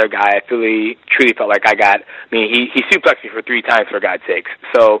smaller guy. I truly felt like he suplexed me for 3 times, for God's sakes.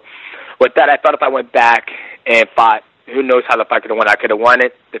 So with that, I thought if I went back and fought, who knows how the fight could have won. I could have won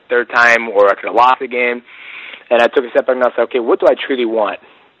it the 3rd time, or I could have lost again. And I took a step back and I said, okay, what do I truly want?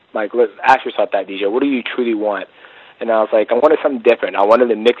 Like, let's ask yourself that, DJ. What do you truly want? And I was like, I wanted something different. I wanted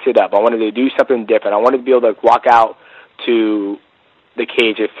to mix it up. I wanted to do something different. I wanted to be able to walk out to the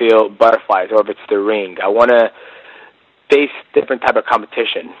cage and feel butterflies, or if it's the ring. I want to face different type of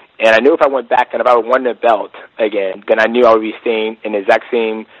competition. And I knew if I went back and if I won the belt again, then I knew I would be staying in the exact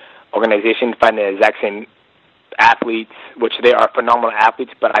same organization, fighting the exact same athletes, which they are phenomenal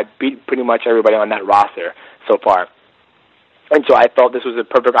athletes, but I beat pretty much everybody on that roster so far. And so I felt this was a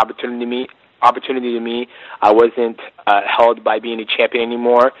perfect opportunity to me. I wasn't held by being a champion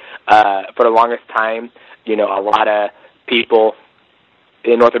anymore. For the longest time, you know, a lot of people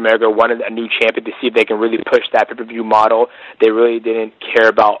in North America wanted a new champion to see if they can really push that pay-per-view model. They really didn't care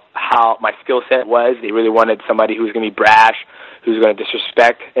about how my skill set was. They really wanted somebody who was going to be brash, who's going to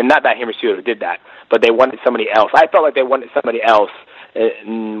disrespect, and not that Henry Cejudo did that, but they wanted somebody else. I felt like they wanted somebody else.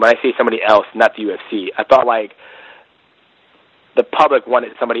 And when I say somebody else, not the UFC, I felt like the public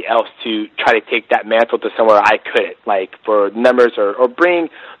wanted somebody else to try to take that mantle to somewhere I couldn't, like for numbers or bring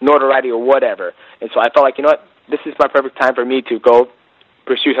notoriety or whatever. And so I felt like, you know what, this is my perfect time for me to go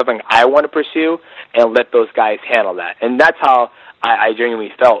pursue something I want to pursue and let those guys handle that. And that's how I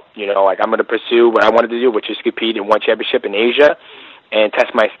genuinely felt, you know, like I'm going to pursue what I wanted to do, which is compete in One Championship in Asia and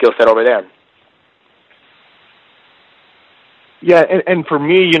test my skill set over there. Yeah, and for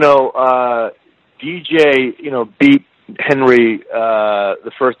me, you know, DJ, you know, beat Henry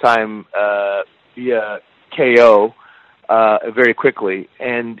the first time via KO very quickly,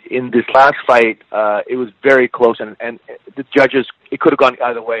 and in this last fight, it was very close, and the judges, it could have gone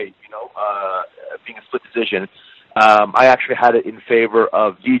either way, you know, being a split decision. I actually had it in favor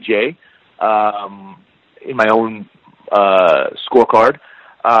of DJ in my own scorecard,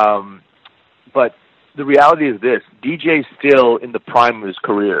 but the reality is this: DJ's still in the prime of his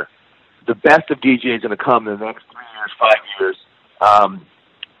career. The best of DJ is going to come in the next 3 years, 5 years.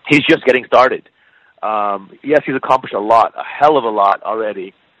 He's just getting started. Yes, he's accomplished a lot, a hell of a lot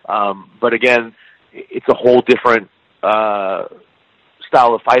already. But again, it's a whole different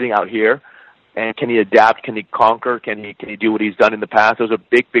style of fighting out here. And can he adapt? Can he conquer? Can he do what he's done in the past? Those are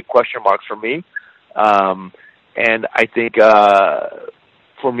big question marks for me. And I think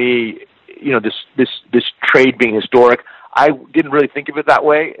for me, you know, this trade being historic, I didn't really think of it that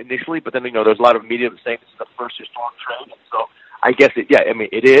way initially, but then, you know, there's a lot of media saying this is the first historic trade, and so I guess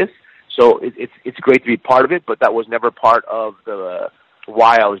it is. So it's great to be part of it, but that was never part of the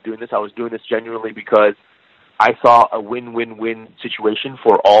why I was doing this. I was doing this genuinely because I saw a win-win-win situation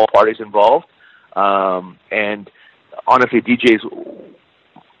for all parties involved. And honestly,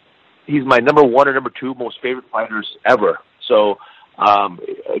 he's my number 1 or number 2 most favorite fighters ever. So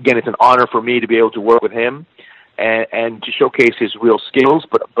again, it's an honor for me to be able to work with him and to showcase his real skills,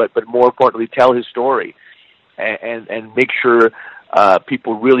 but more importantly, tell his story and make sure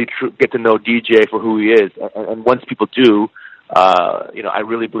people really get to know DJ for who he is. And once people do, you know, I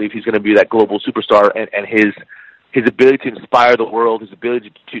really believe he's going to be that global superstar, and his ability to inspire the world, his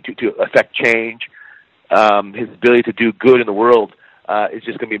ability to affect change, his ability to do good in the world is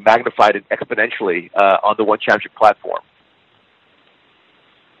just going to be magnified exponentially on the One Championship platform.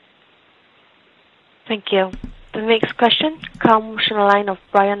 Thank you. The next question comes from the line of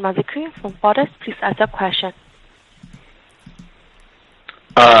Bryant from Fortis. Please ask your question.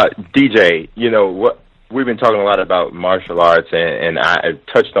 DJ, you know what? We've been talking a lot about martial arts, and I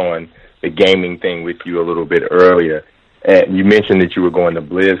touched on the gaming thing with you a little bit earlier. And you mentioned that you were going to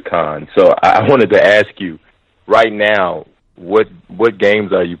BlizzCon, so I wanted to ask you right now, what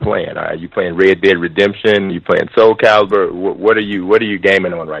games are you playing? Are you playing Red Dead Redemption? Are you playing Soul Calibur? What are you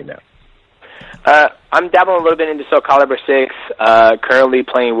gaming on right now? I'm dabbling a little bit into Soul Calibur 6. Currently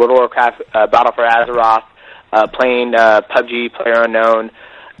playing World of Warcraft, Battle for Azeroth. Playing PUBG, PlayerUnknown,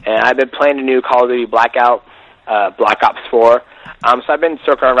 and I've been playing the new Call of Duty Black Ops 4. So I've been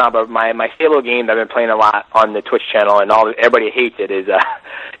circling around, but my stable games I've been playing a lot on the Twitch channel, and everybody hates it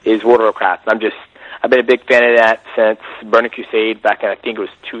is World of Warcraft. I've been a big fan of that since Burning Crusade back in, I think it was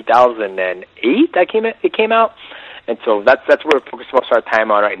 2008 it came out. And so that's where we're focusing most of our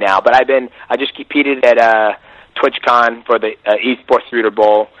time on right now. But I just competed at TwitchCon for the Esports Theater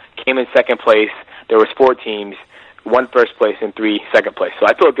Bowl, came in second place. There was 4 teams, 1 first place and 3 second place. So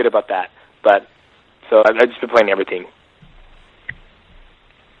I feel good about that. But so I've just been playing everything.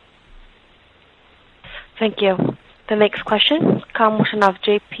 Thank you. The next question comes from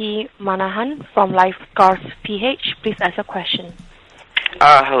JP Manahan from Lifeguards PH. Please ask a question.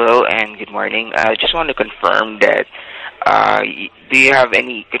 Hello and good morning. I just want to confirm that, do you have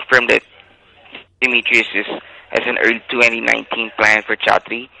any confirm that Demetrious has an early 2019 plan for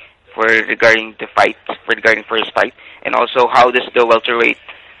Chatri regarding his fight? And also, how does the welterweight,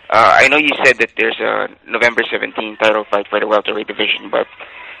 I know you said that there's a November 17 title fight for the welterweight division, but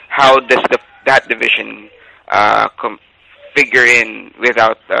how does that division figure in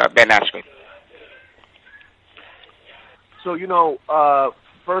without Ben Askren? So,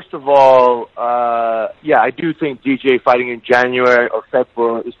 first of all, I do think DJ fighting in January or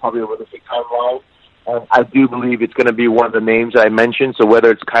February is probably a realistic timeline. And I do believe it's going to be one of the names I mentioned. So whether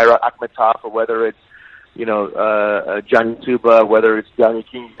it's Karyn Akhmetov or whether it's, Johnny Tuba, whether it's Johnny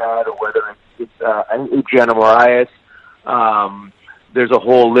Kingsad or whether it's Adriano Moraes, there's a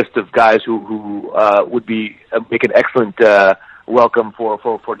whole list of guys who would make an excellent welcome for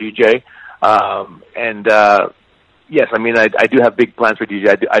DJ. Yes, I mean, I do have big plans for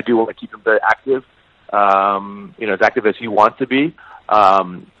DJ. I do want to keep him very active, as active as he wants to be,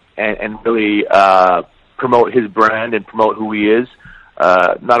 and really promote his brand and promote who he is,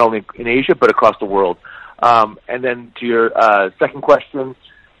 not only in Asia, but across the world. And then to your second question,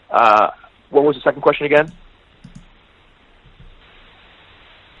 what was the second question again?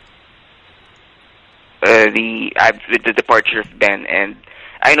 The departure of Ben, and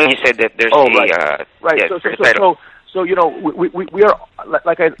I know you said that there's right. Yeah, So we are,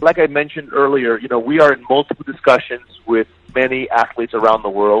 like I mentioned earlier, we are in multiple discussions with many athletes around the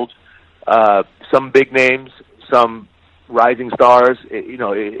world. Some big names, some rising stars.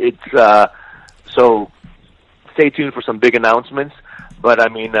 So stay tuned for some big announcements. But I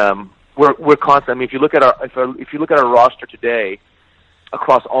mean, we're constant. I mean, if you look at our roster today,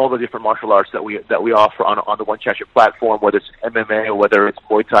 across all the different martial arts that we offer on the One Championship platform, whether it's MMA or whether it's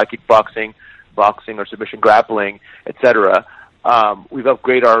Muay Thai, kickboxing, boxing or submission grappling, etc. We've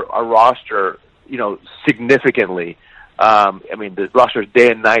upgraded our roster, significantly. I mean, the roster is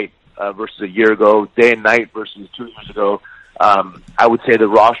day and night versus a year ago, day and night versus 2 years ago. I would say the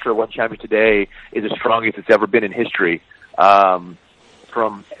roster of One Champion today is as strong as it's ever been in history. From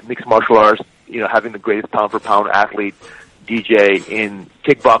mixed martial arts, having the greatest pound-for-pound athlete, DJ, in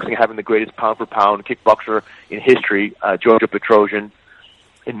kickboxing, having the greatest pound-for-pound kickboxer in history, Giorgio Petrosian.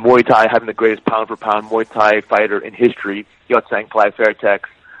 In Muay Thai, having the greatest pound-for-pound Muay Thai fighter in history, Yotsang Plai Fairtex.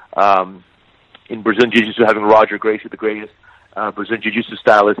 In Brazilian Jiu-Jitsu, having Roger Gracie, the greatest Brazilian Jiu-Jitsu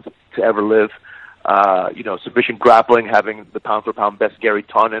stylist to ever live. Submission grappling, having the pound-for-pound best Gary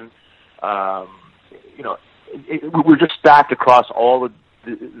Tonin. We're just stacked across all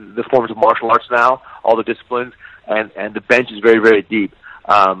the forms of martial arts now, all the disciplines, and the bench is very, very deep.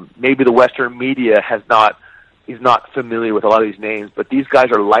 Maybe the Western media is not familiar with a lot of these names, but these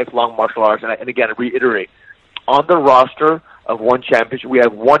guys are lifelong martial arts. And again, I reiterate, on the roster of One Championship, we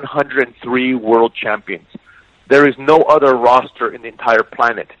have 103 world champions. There is no other roster in the entire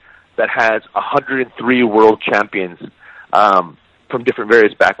planet that has 103 world champions from different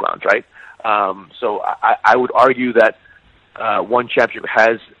various backgrounds, right? So I would argue that One Championship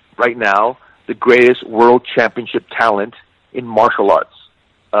has, right now, the greatest world championship talent in martial arts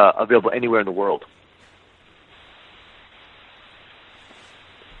available anywhere in the world.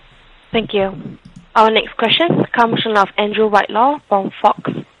 Thank you. Our next question comes from Andrew Whitelaw from Fox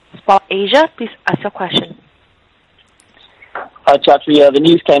Sport Asia. Please ask your question. Hi, Chatri. The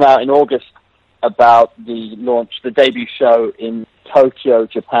news came out in August about the debut show in Tokyo,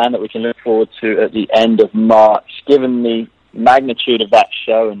 Japan, that we can look forward to at the end of March. Given the magnitude of that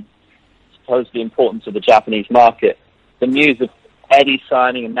show and I suppose the importance of the Japanese market, the news of Eddie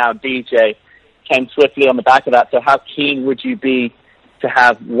signing and now DJ came swiftly on the back of that. So how keen would you be to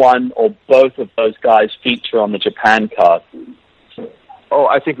have one or both of those guys feature on the Japan card? Oh,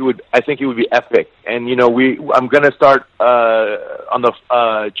 I think it would be epic. And I'm going to start on the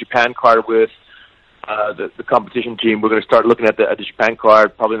Japan card with the competition team. We're going to start looking at the Japan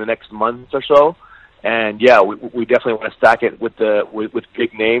card probably in the next month or so. And yeah, we definitely want to stack it with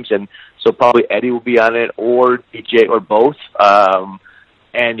big names. And so probably Eddie will be on it, or DJ, or both.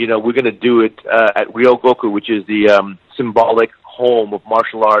 And we're going to do it at Ryogoku, which is the symbolic home of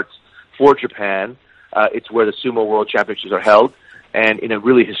martial arts for Japan. It's where the Sumo World Championships are held, and in a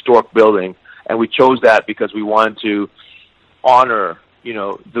really historic building. And we chose that because we wanted to honor,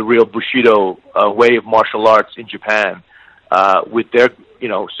 the real Bushido way of martial arts in Japan, with their,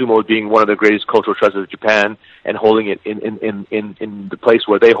 sumo being one of the greatest cultural treasures of Japan, and holding it in the place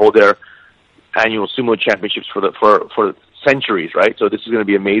where they hold their annual sumo championships for centuries, right? So this is going to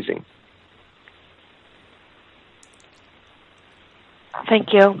be amazing.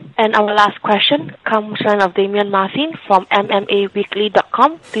 Thank you. And our last question comes from Damian Martin from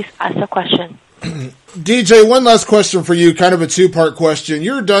MMAweekly.com. Please ask the question. DJ, one last question for you, kind of a two-part question.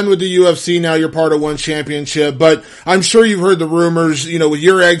 You're done with the UFC now, you're part of One Championship, but I'm sure you've heard the rumors, with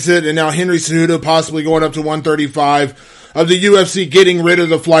your exit and now Henry Cejudo possibly going up to 135 of the UFC getting rid of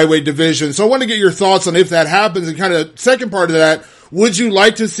the flyweight division. So I want to get your thoughts on if that happens, and kind of second part of that, would you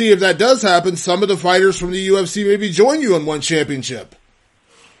like to see, if that does happen, some of the fighters from the UFC maybe join you in One Championship?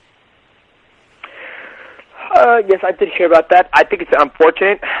 Yes, I did hear about that. I think it's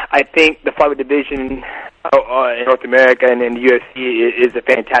unfortunate. I think the flyweight division in North America and in the UFC is a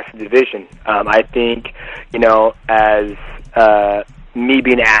fantastic division. I think, as me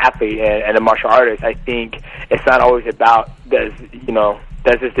being an athlete and a martial artist, I think it's not always about does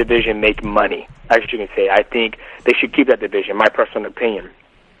this division make money, as you can say. I think they should keep that division, my personal opinion.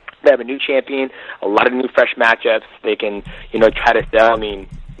 They have a new champion, a lot of new fresh matchups. They can, try to sell. I mean,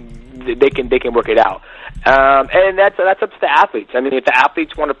 they can work it out. And that's up to the athletes. I mean, if the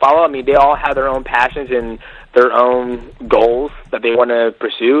athletes want to follow, they all have their own passions and their own goals that they want to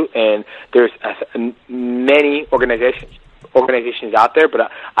pursue. And there's many organizations out there,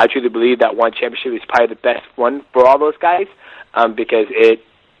 but I truly believe that One Championship is probably the best one for all those guys, because it,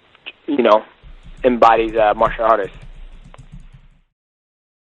 embodies martial artists.